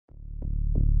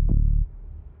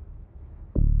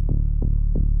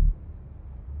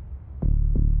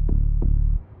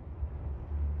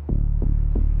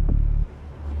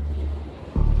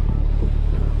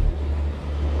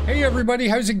everybody,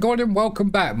 how's it going and welcome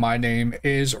back. My name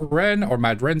is Ren or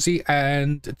Mad Renzi,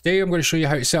 and today I'm going to show you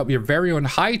how to set up your very own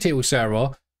Hytale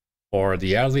server for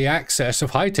the early access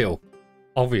of Hytale,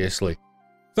 obviously.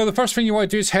 So the first thing you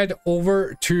want to do is head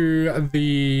over to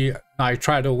the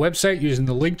Nitrado website using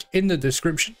the link in the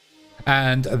description,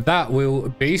 and that will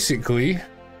basically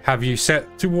have you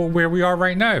set to where we are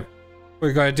right now. What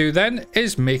we're going to do then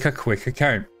is make a quick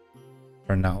account.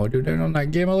 Turn that audio down on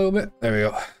that game a little bit. There we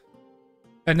go.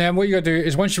 And then what you're going to do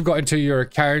is once you've got into your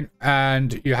account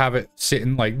and you have it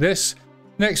sitting like this,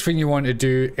 next thing you want to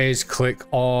do is click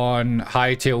on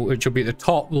Hytale, which will be at the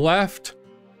top left,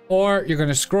 or you're going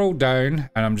to scroll down,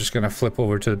 and I'm just going to flip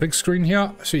over to the big screen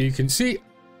here so you can see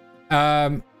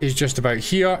is just about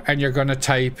here, and you're going to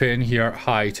type in here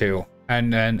Hytale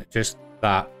and then just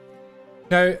that.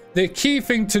 Now the key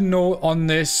thing to note on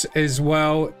this as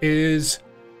well is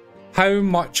how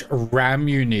much RAM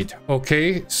you need.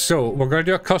 Okay, so we're going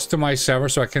to do a customized server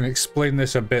so I can explain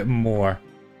this a bit more.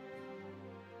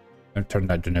 I'm turn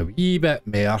that down a wee bit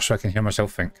more so I can hear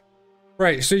myself think.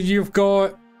 Right, so you've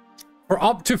got, for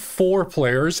up to 4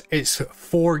 players, it's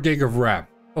 4 gig of RAM.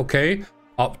 Okay,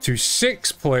 up to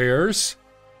 6 players,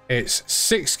 it's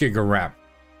 6 gig of RAM.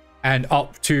 And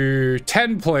up to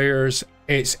 10 players,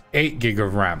 it's 8 gig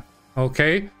of RAM.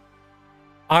 Okay,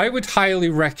 I would highly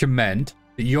recommend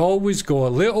that you always go a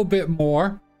little bit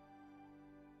more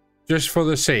just for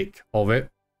the sake of it,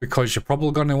 because you're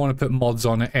probably going to want to put mods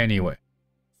on it anyway.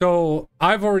 So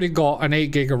I've already got an 8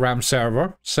 gig of RAM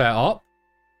server set up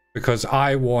because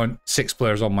I want 6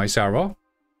 players on my server.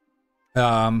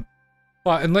 And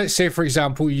let's say, for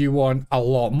example, you want a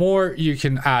lot more, you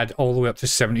can add all the way up to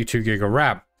 72 gig of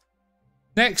RAM.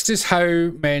 Next is how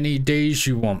many days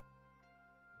you want.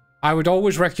 I would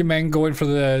always recommend going for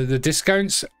the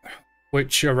discounts,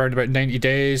 which are around about 90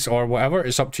 days or whatever.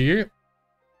 It's up to you.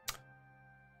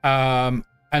 And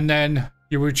then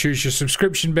you would choose your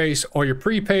subscription base or your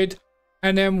prepaid,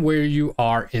 and then where you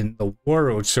are in the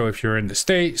world. So if you're in the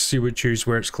States, you would choose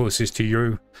where it's closest to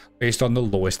you based on the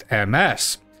lowest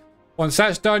MS. Once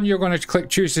that's done, you're going to click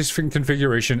choose this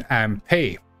configuration and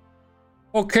pay.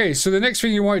 Okay, so the next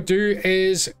thing you want to do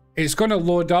is it's going to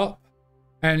load up.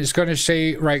 And it's going to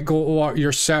say, right, go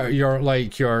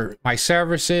to my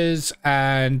services,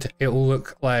 and it will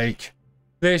look like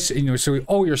this. You know, so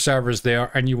all your servers there,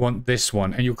 and you want this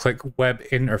one, and you click web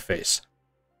interface.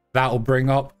 That'll bring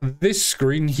up this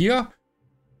screen here.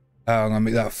 I'm going to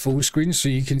make that full screen so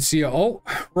you can see it all.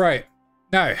 Right,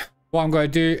 now what I'm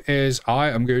going to do is I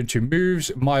am going to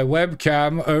move my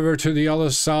webcam over to the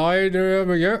other side. There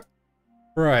we go.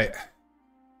 Right.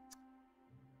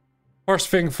 First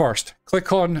thing first,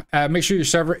 click on, make sure your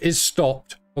server is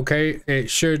stopped. Okay, it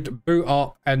should boot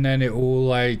up, and then it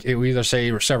will either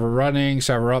say server running,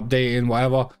 server updating,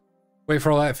 whatever. Wait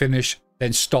for all that to finish,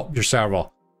 then stop your server.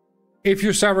 If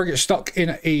your server gets stuck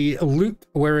in a loop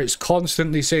where it's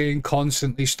constantly saying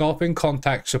constantly stopping,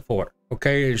 contact support.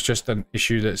 Okay, it's just an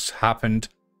issue that's happened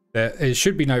that it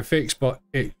should be now fixed, but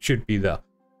it should be there.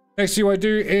 Next thing you want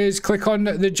to do is click on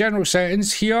the general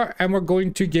settings here, and we're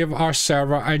going to give our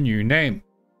server a new name.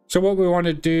 So what we want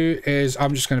to do is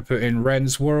I'm just going to put in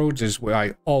Ren's World, is what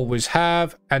I always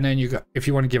have, and then if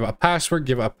you want to give it a password,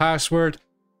 give it a password.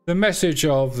 The message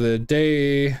of the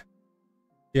day,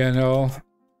 you know,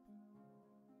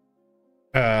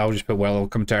 I'll just put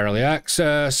welcome to early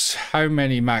access. How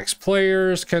many max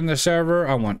players can the server?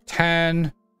 I want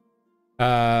 10.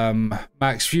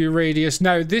 Max view radius.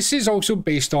 Now this is also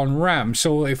based on RAM,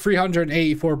 so if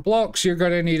 384 blocks, you're going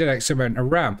to need an X amount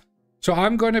of RAM. So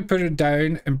I'm going to put it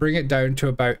down and bring it down to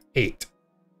about 8.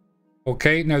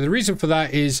 Okay, now the reason for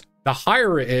that is the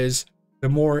higher it is, the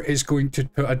more it's going to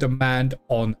put a demand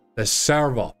on the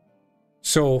server.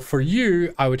 So for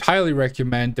you, I would highly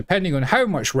recommend, depending on how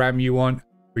much RAM you want,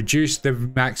 reduce the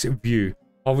max view.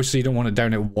 Obviously you don't want it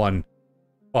down at 1,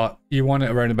 but you want it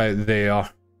around about there,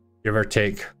 give or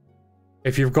take.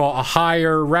 If you've got a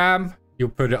higher RAM, you'll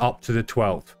put it up to the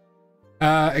 12.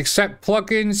 Accept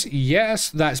plugins, yes,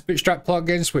 that's bootstrap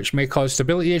plugins, which may cause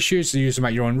stability issues, so use them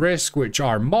at your own risk, which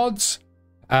are mods.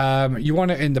 You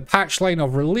want it in the patch line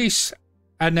of release,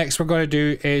 and next we're going to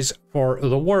do is for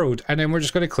the world, and then we're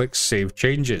just going to click save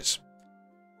changes.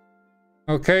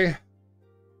 Okay.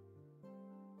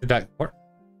 Did that work?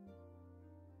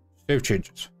 Save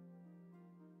changes.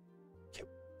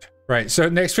 Right, so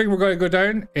next thing we're going to go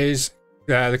down is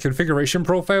the configuration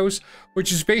profiles,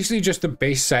 which is basically just the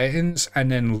base settings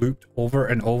and then looped over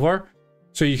and over.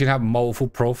 So you can have multiple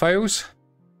profiles,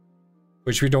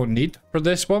 which we don't need for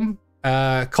this one.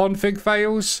 Config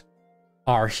files,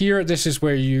 are here. This is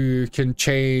where you can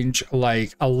change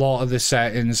like a lot of the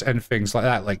settings and things like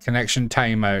that, like connection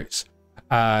timeouts,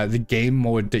 the game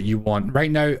mode that you want.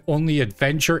 Right now, only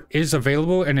adventure is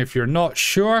available, and if you're not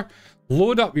sure,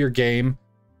 load up your game,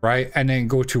 right, and then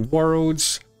go to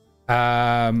worlds.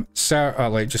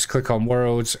 Like just click on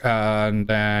worlds, and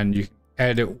then you can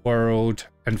edit world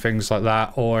and things like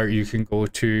that, or you can go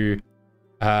to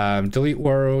delete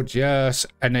world, yes,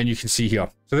 and then you can see here.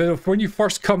 So then when you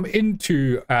first come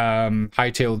into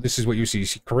Hytale, this is what you see. You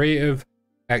see creative,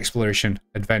 exploration,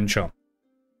 adventure.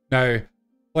 Now,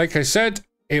 like I said,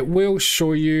 it will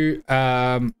show you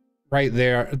right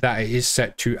there that it is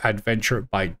set to adventure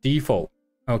by default.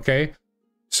 Okay,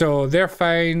 so they're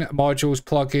fine. Modules,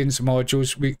 plugins,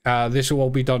 modules. This will all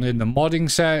be done in the modding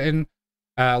setting.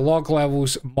 Log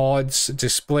levels, mods,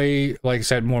 display, like I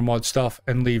said, more mod stuff,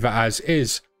 and leave it as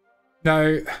is.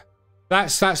 Now,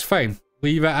 that's fine.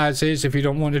 Leave it as is if you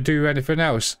don't want to do anything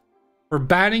else. For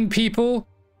banning people,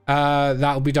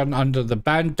 that'll be done under the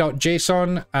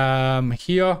ban.json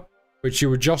here, which you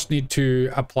would just need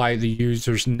to apply the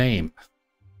user's name.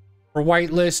 For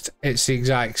whitelist, it's the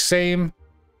exact same.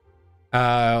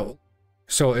 So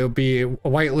it'll be a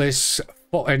whitelist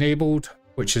enabled,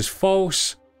 which is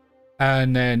false.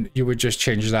 And then you would just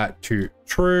change that to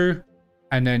true,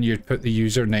 and then you'd put the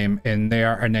username in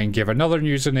there, and then give another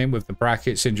username with the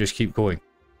brackets, and just keep going.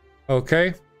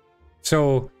 Okay,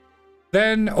 so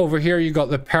then over here you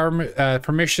got the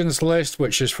permissions list,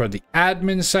 which is for the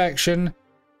admin section.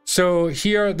 So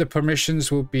here the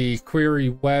permissions will be query,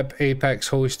 web, Apex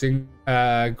hosting,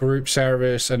 group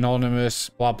service, anonymous,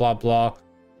 blah blah blah,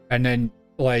 and then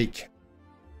like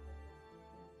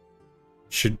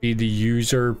should be the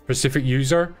user, specific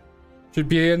user should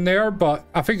be in there, but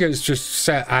I think it's just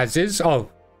set as is.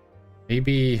 Oh,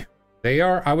 maybe they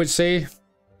are, I would say.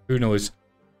 Who knows?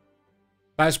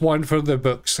 That's one for the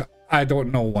books. I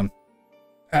don't know one.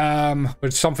 But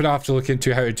it's something I have to look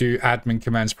into, how to do admin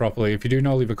commands properly. If you do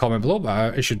know, leave a comment below,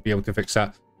 but I should be able to fix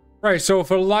that. Right, so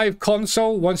for live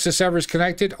console, once the server is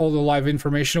connected, all the live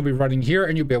information will be running here,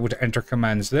 and you'll be able to enter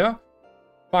commands there.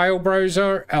 File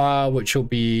browser, which will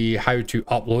be how to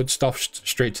upload stuff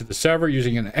straight to the server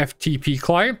using an FTP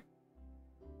client.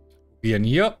 Be in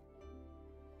here.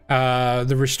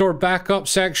 The restore backup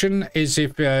section is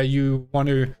if you want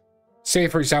to, say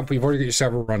for example, you've already got your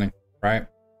server running, right?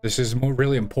 This is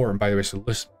really important, by the way, so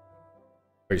listen.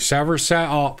 Your server's set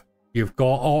up, you've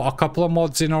got a couple of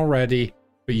mods in already,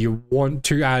 but you want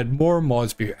to add more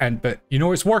mods, but you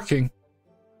know it's working.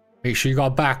 Make sure you got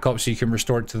a backup so you can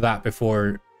restore it to that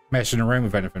before messing around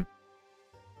with anything.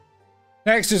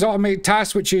 Next is automated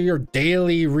tasks, which are your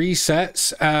daily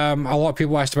resets. A lot of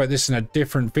people asked about this in a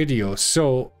different video.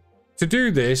 So to do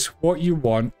this, what you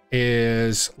want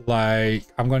is, like,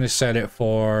 I'm going to set it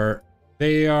for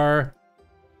there,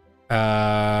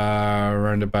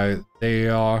 around about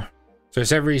there. So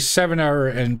it's every 7 hour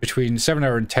and between 7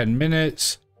 hour and 10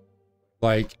 minutes.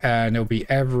 Like, and it'll be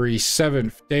every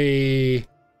 7th day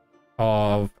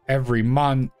of every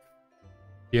month,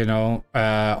 you know,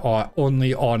 or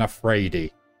only on a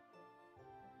Friday.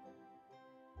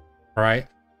 Right?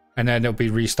 And then there'll be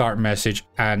restart message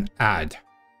and add.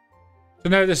 So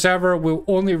now the server will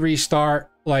only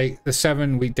restart like the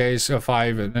 7 weekdays or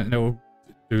 5, and then it'll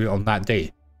do it on that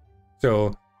day.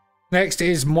 So next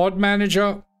is mod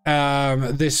manager.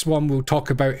 This one we'll talk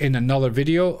about in another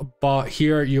video, but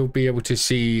here you'll be able to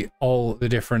see all the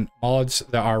different mods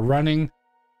that are running.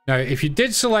 Now, if you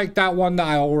did select that one that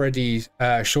I already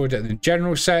showed it in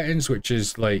general settings, which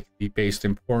is like the based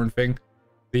important thing,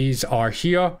 these are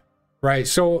here, right?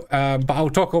 So, but I'll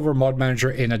talk over mod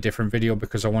manager in a different video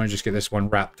because I want to just get this one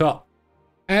wrapped up.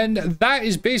 And that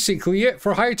is basically it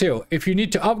for Hytale. If you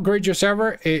need to upgrade your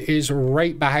server, it is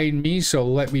right behind me. So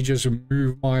let me just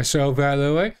move myself out of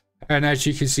the way. And as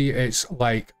you can see, it's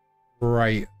like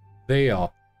right there.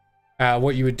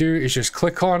 What you would do is just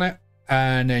click on it,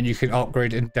 and then you can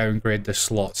upgrade and downgrade the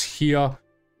slots here.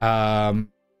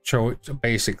 So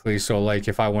basically, so like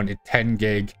if I wanted 10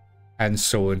 gig and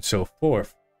so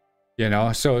forth, you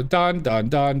know, so done,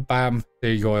 bam,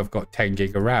 there you go. I've got 10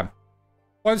 gig of RAM.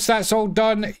 Once that's all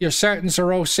done, your settings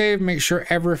are all saved. Make sure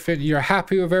everything, you're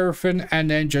happy with everything, and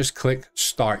then just click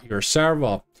start your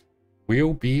server.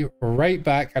 We'll be right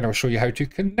back, and I'll show you how to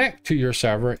connect to your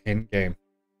server in game,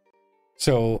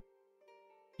 so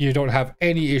you don't have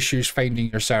any issues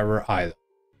finding your server either.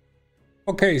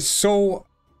 Okay, so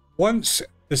once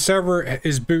the server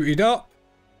is booted up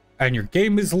and your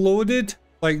game is loaded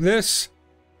like this,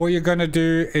 what you're going to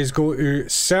do is go to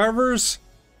servers,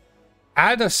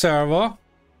 add a server,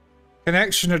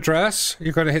 connection address.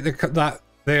 You're going to hit that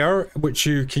there, which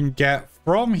you can get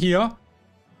from here.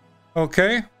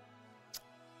 Okay.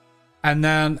 And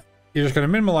then you're just going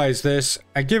to minimize this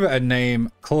and give it a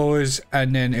name, close,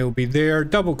 and then it'll be there.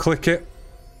 Double click it.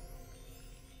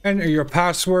 Enter your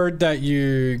password that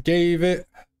you gave it.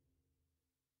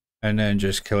 And then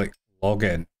just click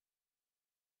login.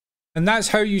 And that's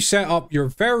how you set up your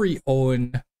very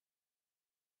own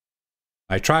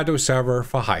Nitrado server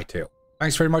for Hytale.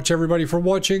 Thanks very much everybody for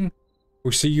watching.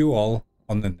 We'll see you all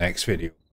on the next video.